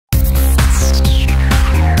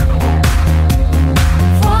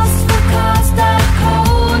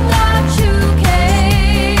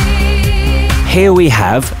Here we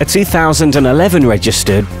have a 2011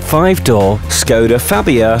 registered 5-door Skoda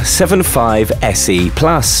Fabia 75 SE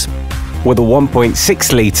Plus with a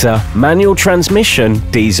 1.6-litre manual transmission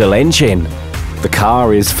diesel engine. The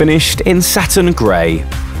car is finished in satin grey.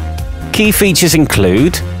 Key features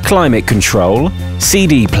include climate control,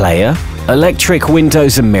 CD player, electric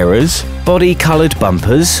windows and mirrors, body-coloured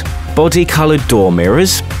bumpers, body-coloured door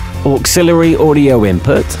mirrors, auxiliary audio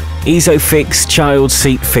input, ISOFIX child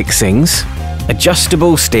seat fixings,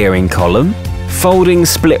 adjustable steering column, folding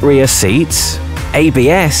split rear seats,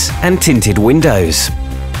 ABS and tinted windows.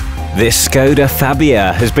 This Skoda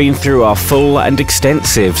Fabia has been through our full and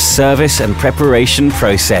extensive service and preparation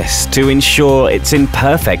process to ensure it's in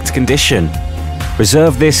perfect condition.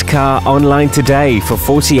 Reserve this car online today for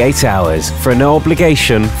 48 hours for a no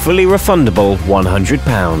obligation, fully refundable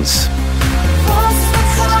 £100.